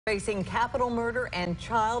Facing capital murder and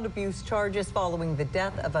child abuse charges following the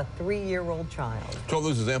death of a 3-year-old child. 12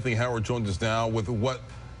 News' Anthony Howard joins us now with what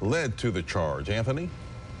led to the charge. Anthony?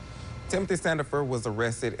 Timothy Sandifer was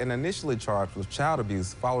arrested and initially charged with child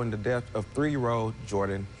abuse following the death of 3-year-old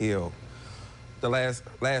Jordan Hill. The last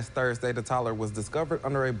Thursday, the toddler was discovered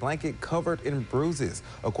under a blanket covered in bruises.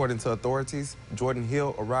 According to authorities, Jordan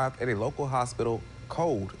Hill arrived at a local hospital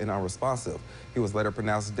cold and unresponsive. He was later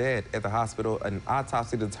pronounced dead at the hospital. An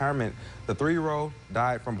autopsy determined the 3-year-old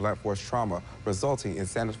died from blunt force trauma, resulting in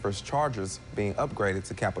Sandifer's charges being upgraded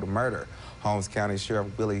to capital murder. Holmes County Sheriff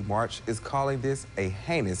Willie March is calling this a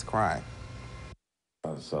heinous crime.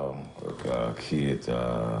 I saw a kid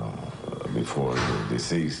before he was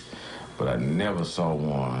deceased, but I never saw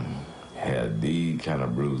one had these kind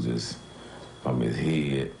of bruises from his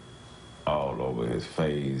head, all over his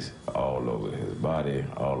face, all over his body,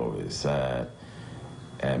 all over his side.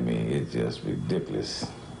 I mean, it's just ridiculous.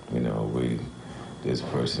 You know, this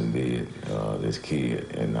person did, this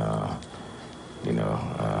kid, and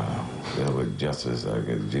there was justice, I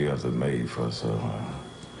guess, jails are made for, so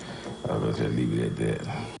I'll just leave it at that.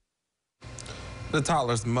 The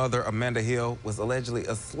toddler's mother, Amanda Hill, was allegedly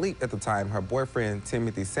asleep at the time her boyfriend,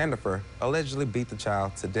 Timothy Sandifer, allegedly beat the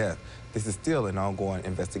child to death. This is still an ongoing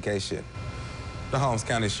investigation. The Holmes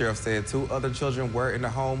County Sheriff said 2 other children were in the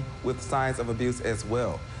home with signs of abuse as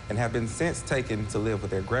well and have been since taken to live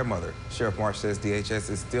with their grandmother. Sheriff March says DHS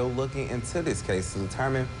is still looking into this case to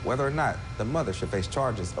determine whether or not the mother should face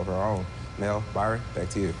charges of her own. Mel, Byron, back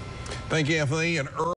to you. Thank you, Anthony.